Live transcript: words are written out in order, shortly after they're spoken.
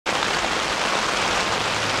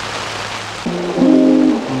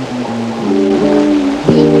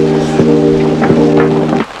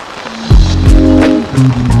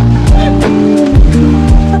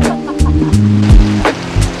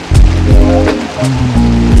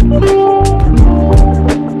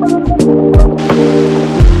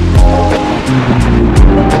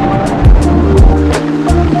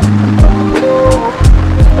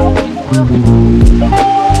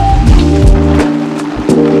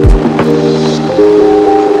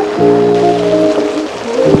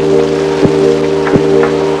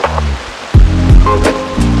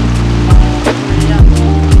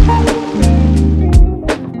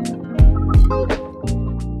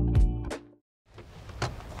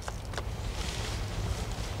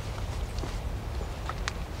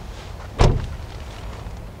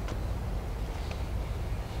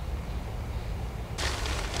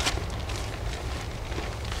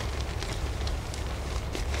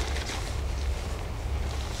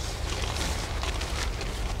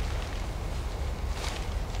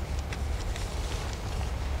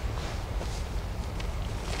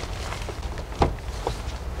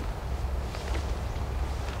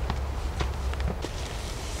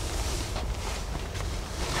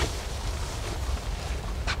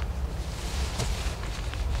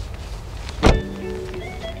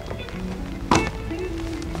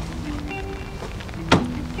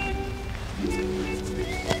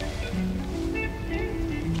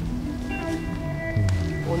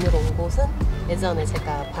곳은 예전에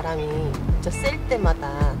제가 바람이 진짜 셀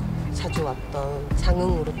때마다 자주 왔던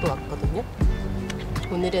장흥으로 또 왔거든요.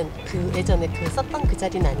 오늘은 그 예전에 썼던 그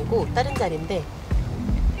자리는 아니고 다른 자리인데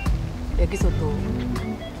여기서도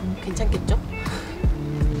괜찮겠죠?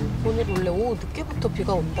 오늘 원래 오후 늦게부터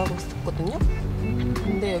비가 온다고 했었거든요.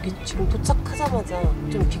 근데 여기 지금 도착하자마자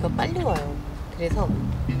좀 비가 빨리 와요. 그래서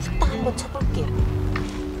후딱 한번 쳐볼게요.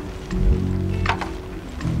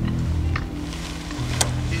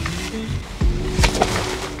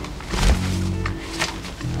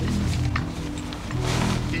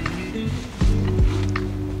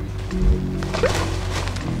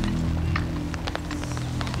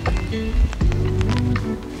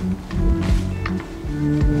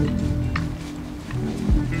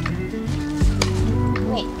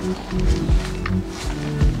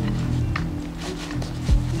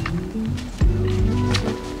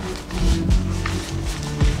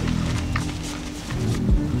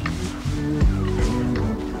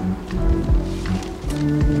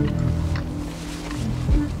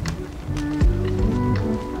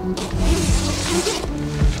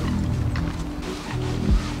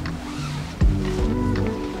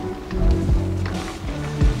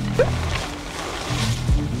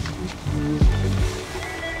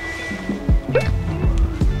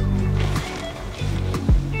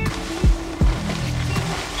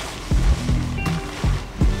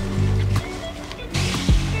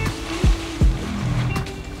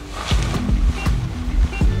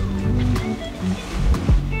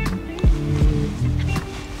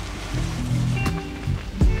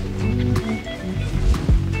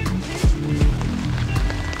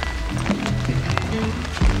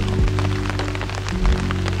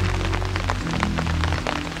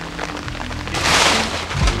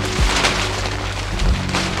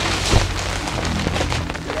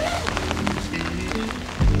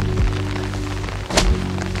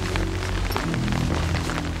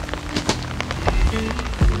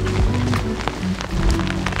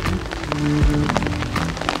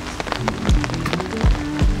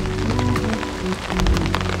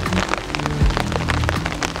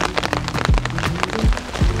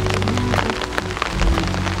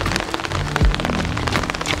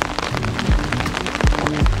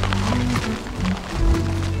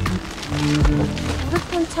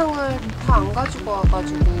 창을 다 안 가지고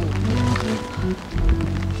와가지고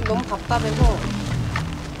너무 답답해서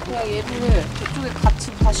그냥 얘를 저쪽에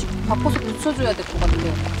같이 다시 바꿔서 붙여줘야 될 것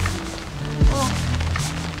같아요.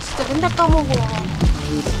 진짜 맨날 까먹어.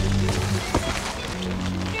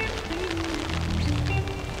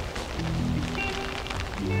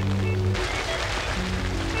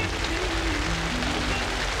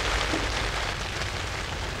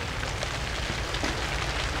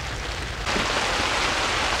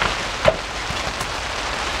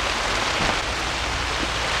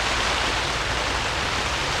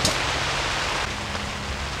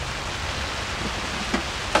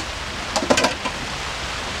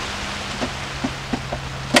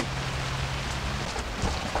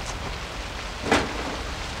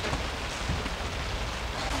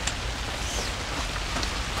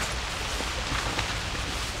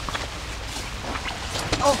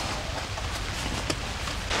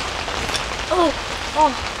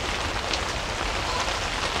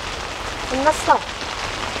 끝났어.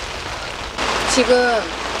 지금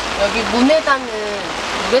여기 문에 닿는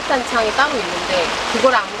우레탄 창이 따로 있는데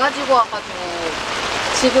그걸 안 가지고 와가지고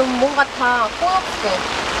지금 뭔가 다 꼬였어.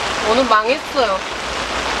 오늘 망했어요.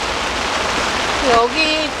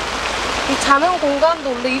 여기 이 자는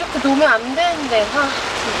공간도 원래 이렇게 놓으면 안 되는데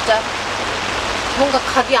진짜 뭔가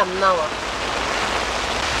각이 안 나와.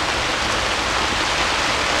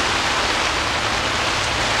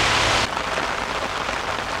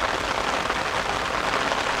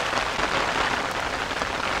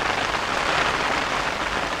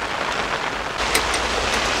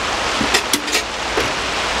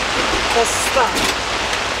 됐어.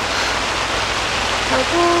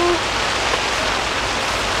 하고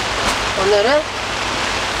오늘은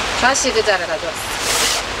좌식 의자를 가져왔어.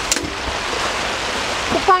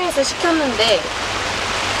 쿠팡에서 시켰는데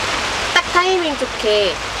딱 타이밍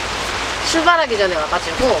좋게 출발하기 전에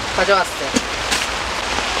와가지고 가져왔어요.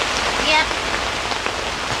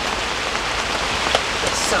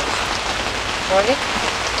 됐어. 뭐하니?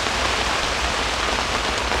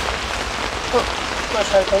 이거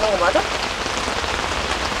잘 되는 거 맞아?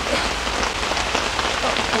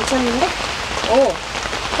 괜찮은데? 오,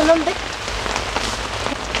 편한데?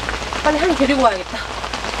 빨리 한이 데리고 와야겠다.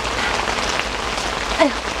 아휴,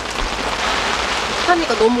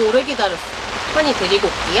 한이가 너무 오래 기다렸어. 한이 데리고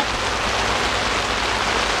올게요.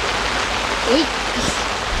 으이.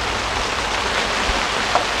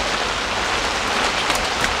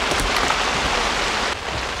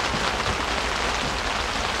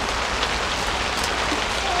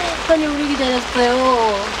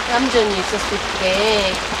 기다렸어요. 얌전히 있었을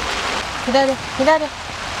때. 기다려.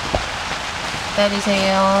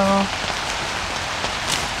 기다리세요.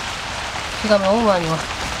 비가 너무 많이 와.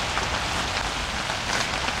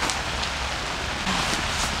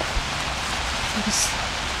 알겠어.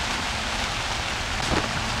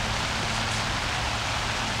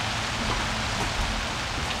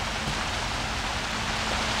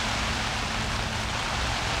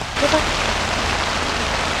 해봐.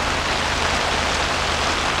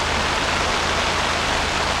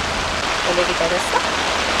 오래 기다렸어?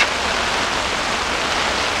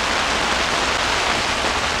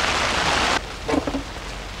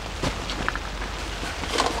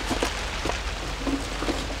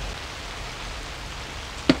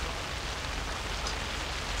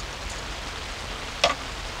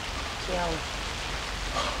 귀여워.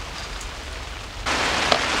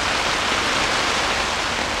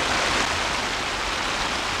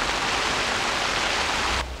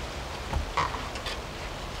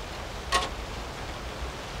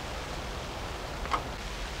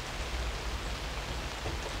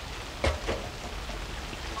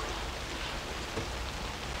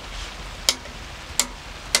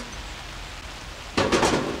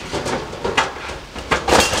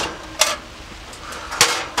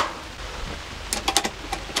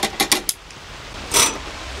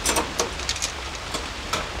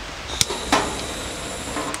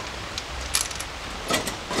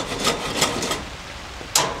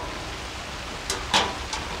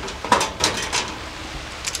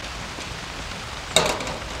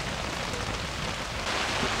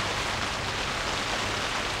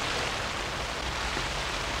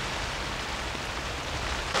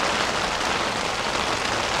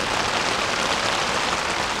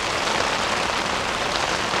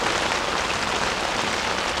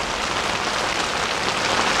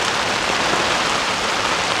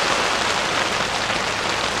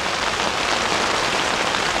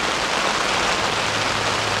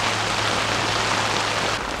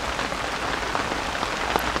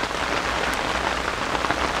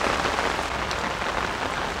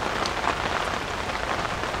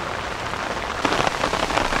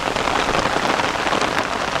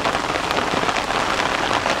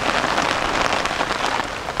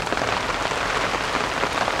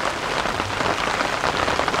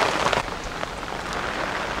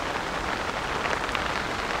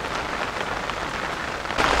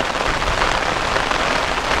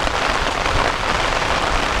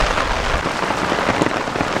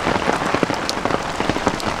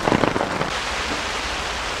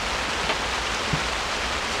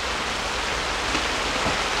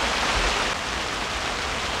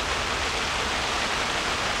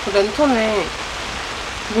 랜턴에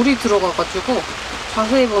물이 들어가가지고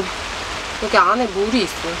자세히 보면 여기 안에 물이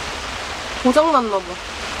있어요. 고장났나봐.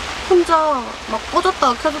 혼자 막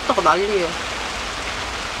꺼졌다가 켜졌다가 난리예요.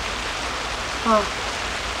 아.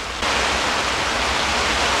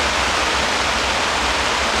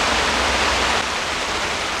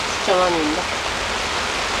 진짜 많이 온다.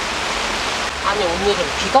 아니 오늘은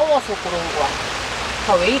비가 와서 그런 거야.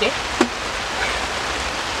 다 왜 이래?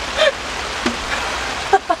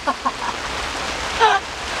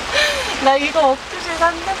 나 이거 억두시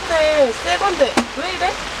샀는데 새 건데 왜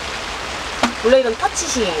이래? 원래 이건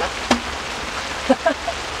터치식인가?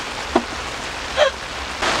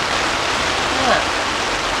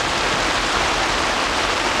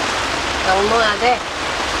 약 넣어야 돼.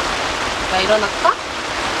 나 일어날까?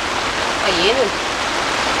 아 얘는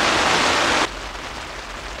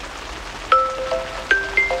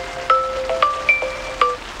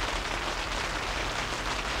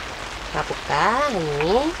가볼까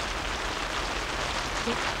언니?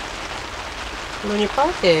 눈이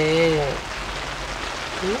빨개.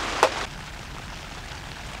 응?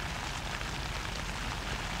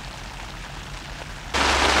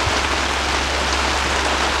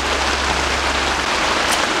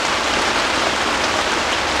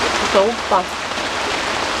 배고파.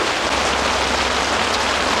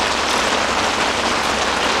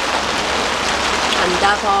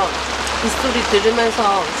 앉아서 빗소리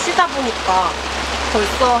들으면서 쉬다 보니까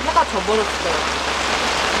벌써 해가 져버렸어요.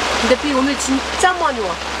 근데 비 오늘 진짜 많이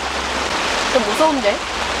와. 좀 무서운데?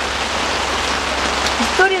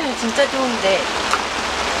 빗소리는 진짜 좋은데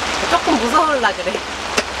조금 무서울라 그래.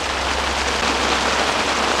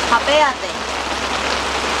 밥 해야 돼.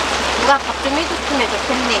 누가 밥 좀 해줬으면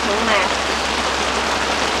좋겠네 정말.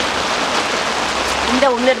 근데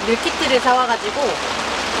오늘은 밀키트를 사와가지고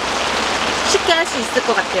쉽게 할 수 있을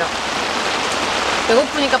것 같아요.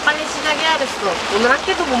 배고프니까 빨리 시작해야겠어. 오늘 한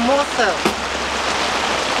끼도 못 먹었어요.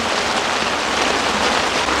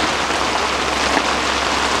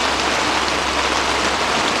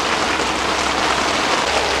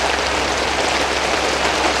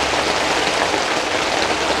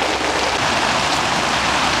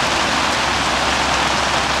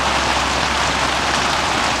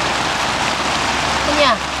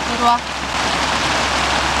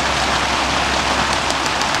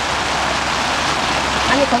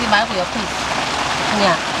 거기 말고 옆에 있어.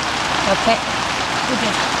 그냥 옆에. 그지?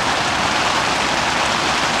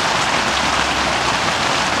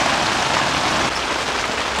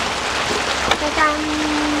 짜잔.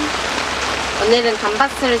 오늘은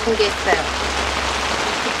감바스를 준비했어요.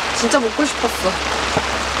 진짜 먹고 싶었어.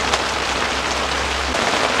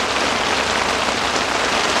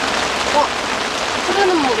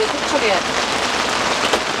 흐르는 물에 세척해야 돼.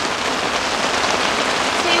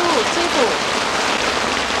 새우, 채소.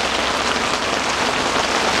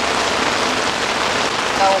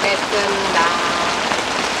 나오겠습니다.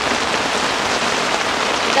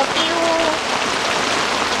 여기요.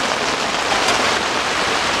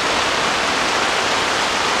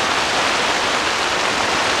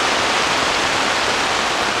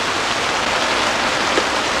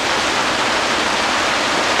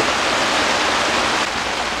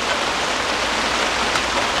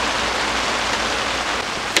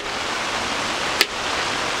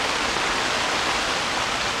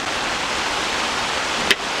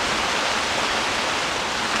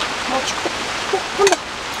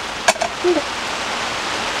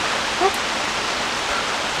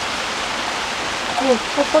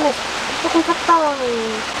 뻔했어. 조금 탔다.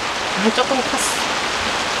 조금 탔어.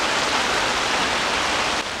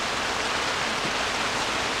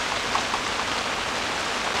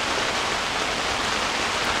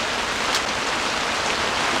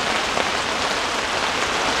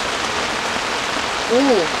 오,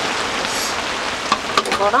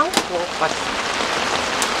 이거랑 이거까지.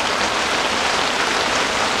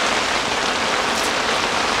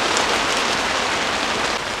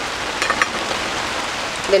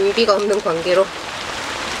 냄비가 없는 관계로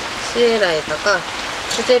시에라에다가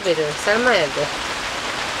수제비를 삶아야 돼.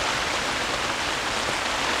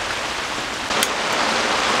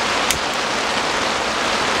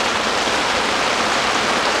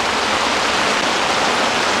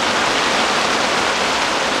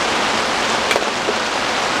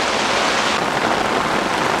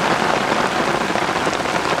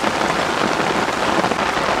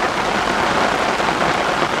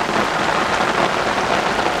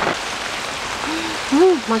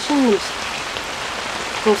 맛있는 냄새.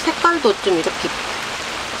 그리고 색깔도 좀 이렇게.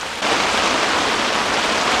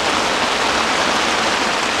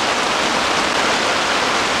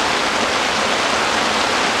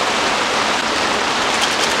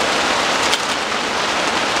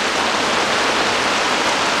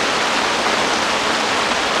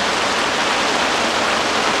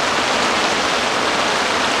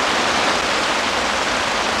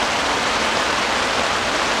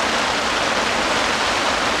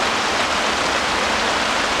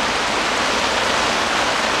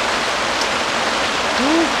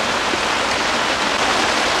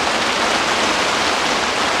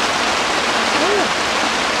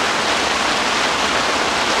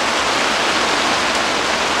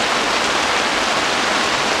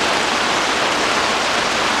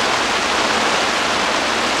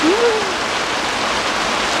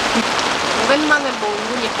 오랜만에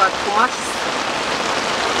먹으니까 더 맛있어.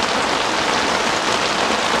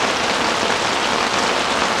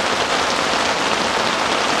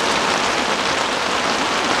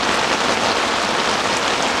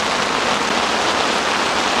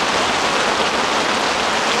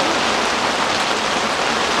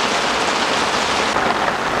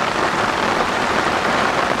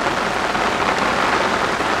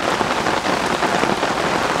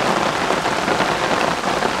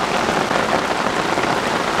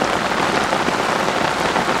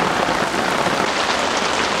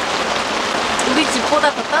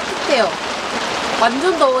 집보다 더 따뜻해요.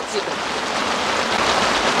 완전 더워 지금.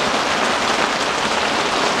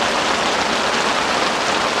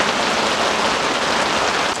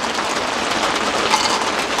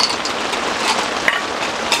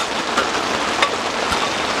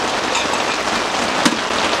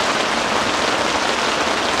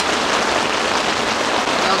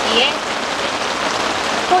 여기에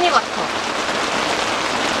토니버터.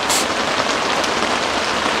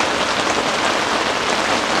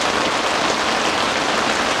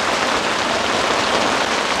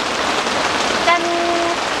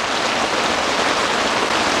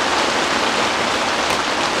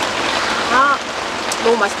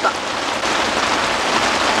 너무 맛있다.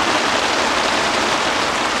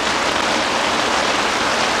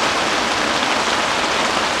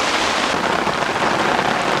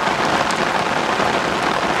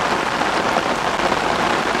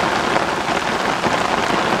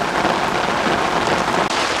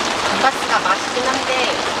 돈가스가 맛있긴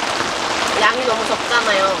한데 양이 너무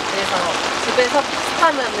적잖아요. 그래서 집에서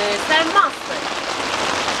파스타면을 삶아왔어요.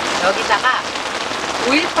 여기다가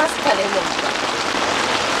오일 파스타 내놓은 거야.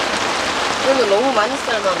 오늘 너무 많이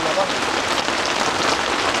삶았나봐.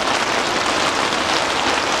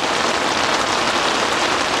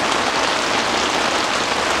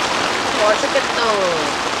 맛있겠다.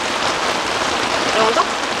 이 정도?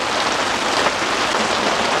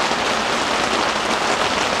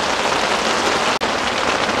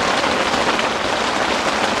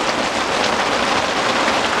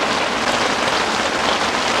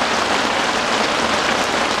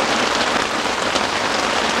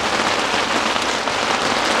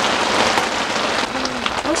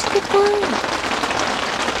 맛있겠다.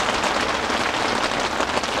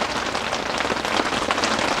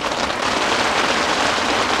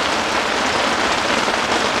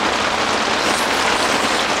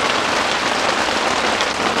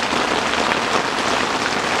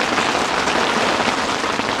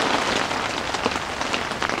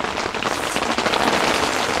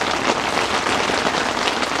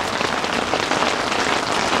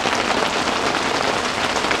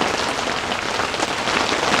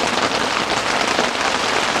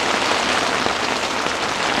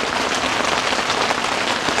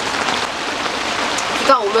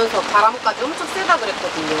 비가 오면서 바람까지 엄청 세다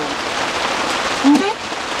그랬거든요. 근데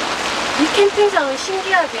이 캠핑장은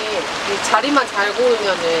신기하게 이 자리만 잘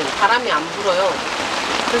고르면은 바람이 안 불어요.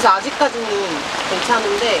 그래서 아직까지는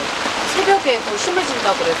괜찮은데 새벽에 더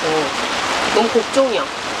심해진다 그래서 너무 걱정이야.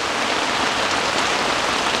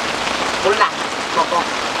 몰라. 먹어.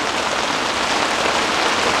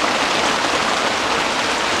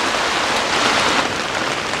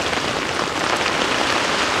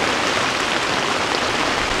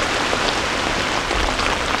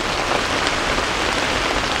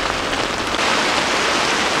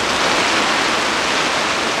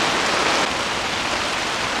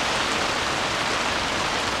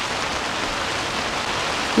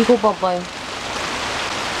 이거 봐봐요.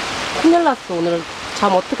 큰일 났어. 오늘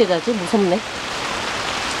잠 어떻게 자지? 무섭네.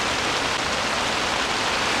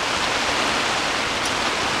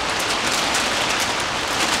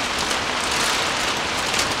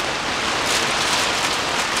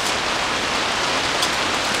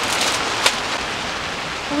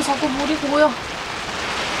 왜 자꾸 물이 고여?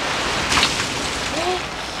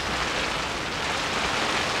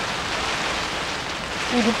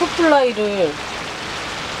 이 루프 플라이를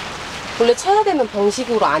원래 쳐야 되는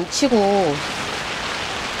방식으로 안 치고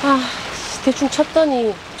대충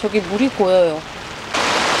쳤더니 저기 물이 고여요.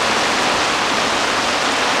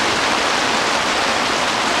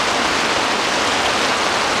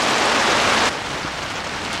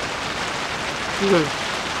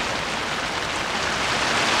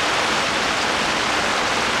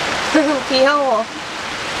 귀여워.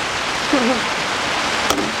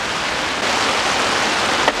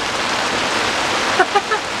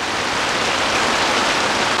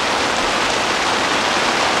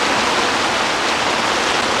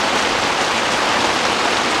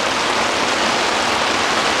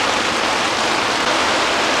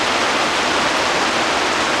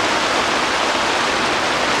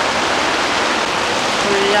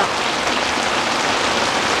 돌려.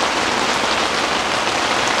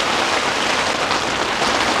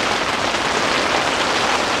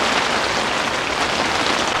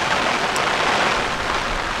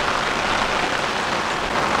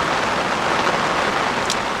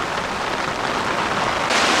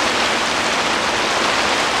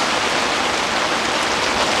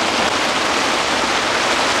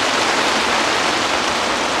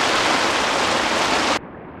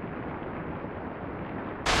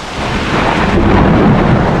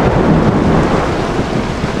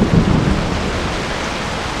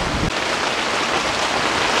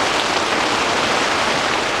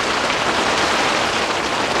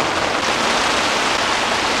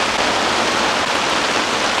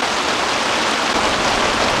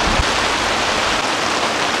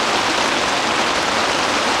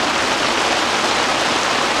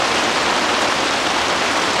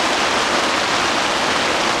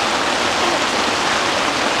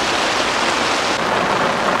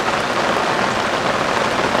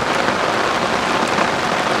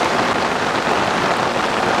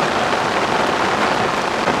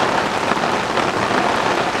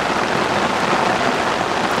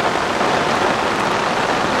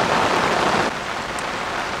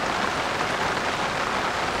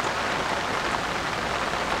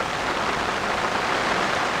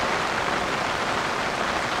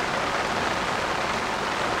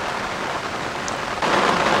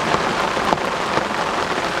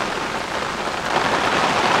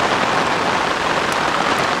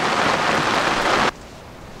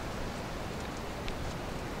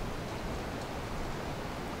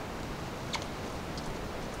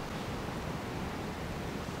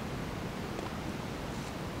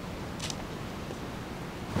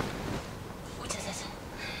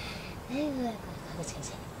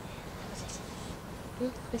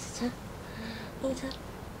 그래서 자. 자.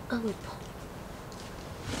 아우 예뻐.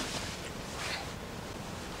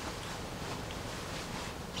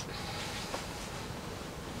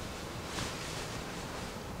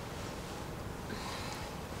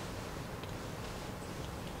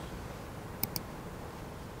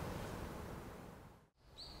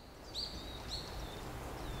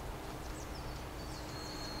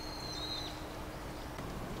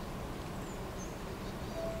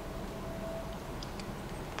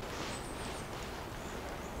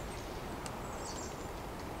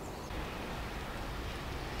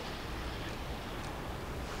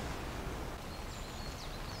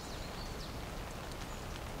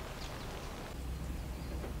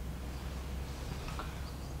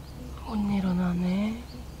 못 일어나네.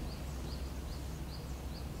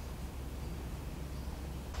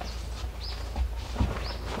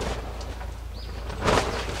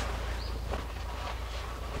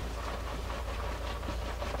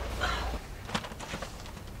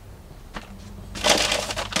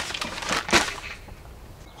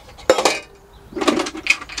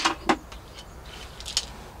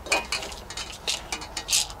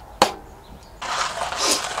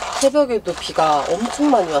 새벽에도 비가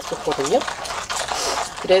엄청 많이 왔었거든요.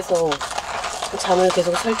 그래서 잠을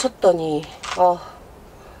계속 설쳤더니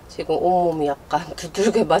지금 온몸이 약간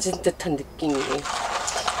두들겨 맞은 듯한 느낌이에요.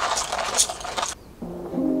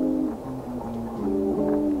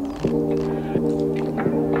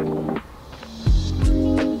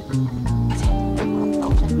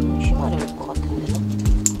 쉬마려울 것 같은데.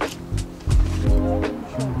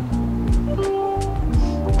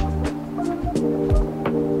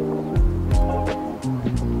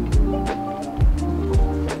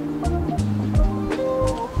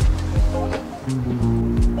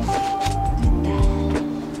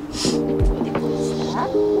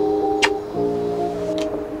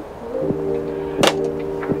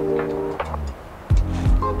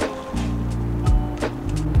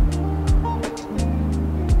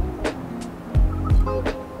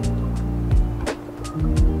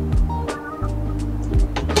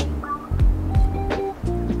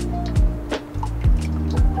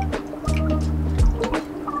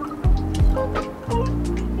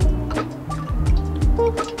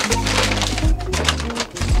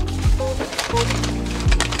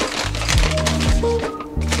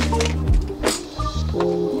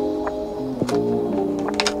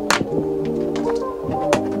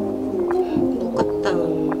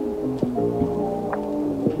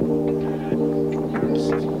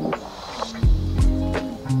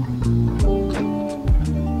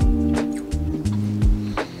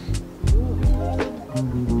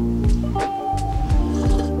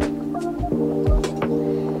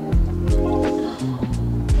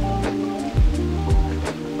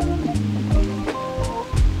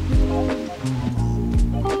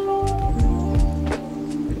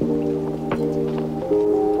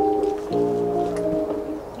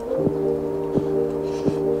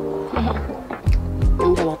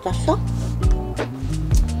 언제 맞았어?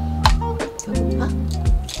 배고파?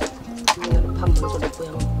 오늘 밥 먼저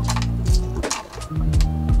먹고요.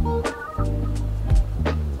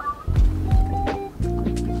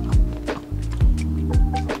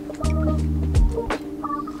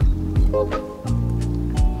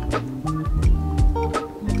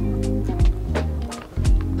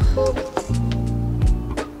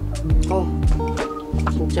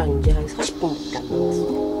 진짜 이제 한 40분밖에 안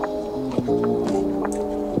남았어.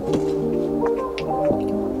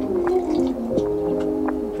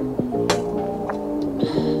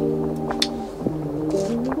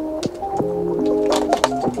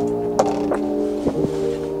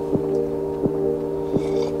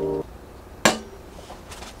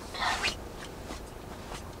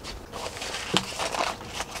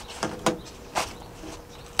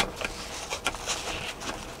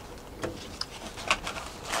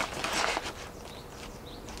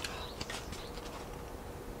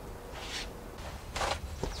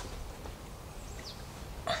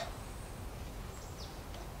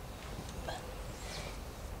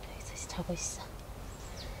 자고 있어.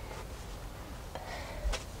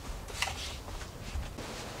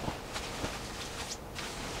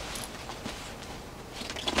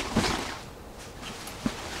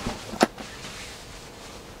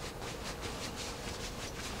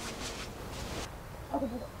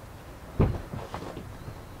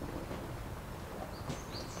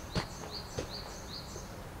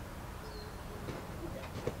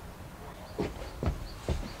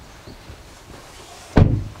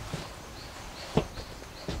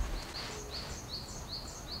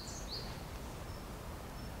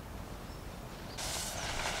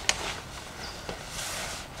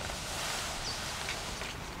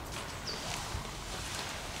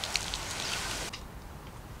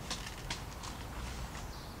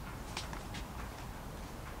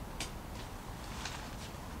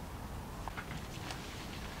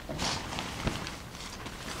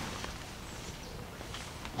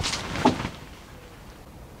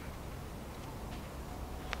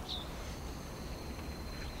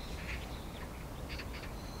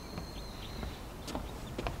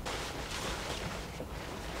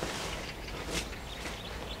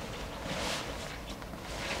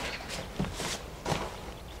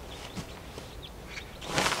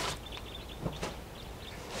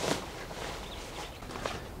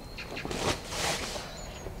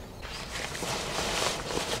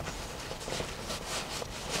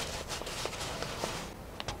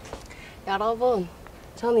 여러분,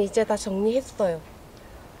 저는 이제 다 정리했어요.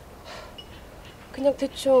 그냥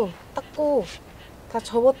대충 닦고 다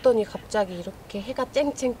접었더니 갑자기 이렇게 해가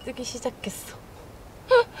쨍쨍 뜨기 시작했어.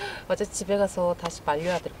 어제 집에 가서 다시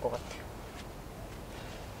말려야 될 것 같아요.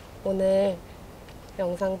 오늘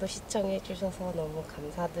영상도 시청해주셔서 너무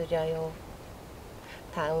감사드려요.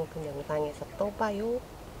 다음 영상에서 또 봐요.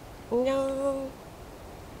 안녕.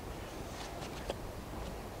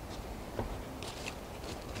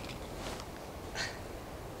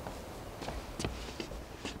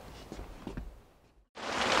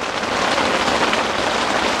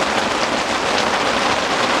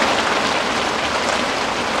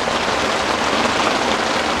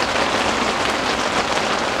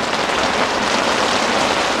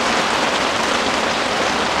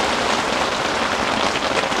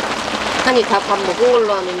 한이 다 밥 먹은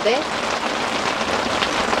걸로 하는데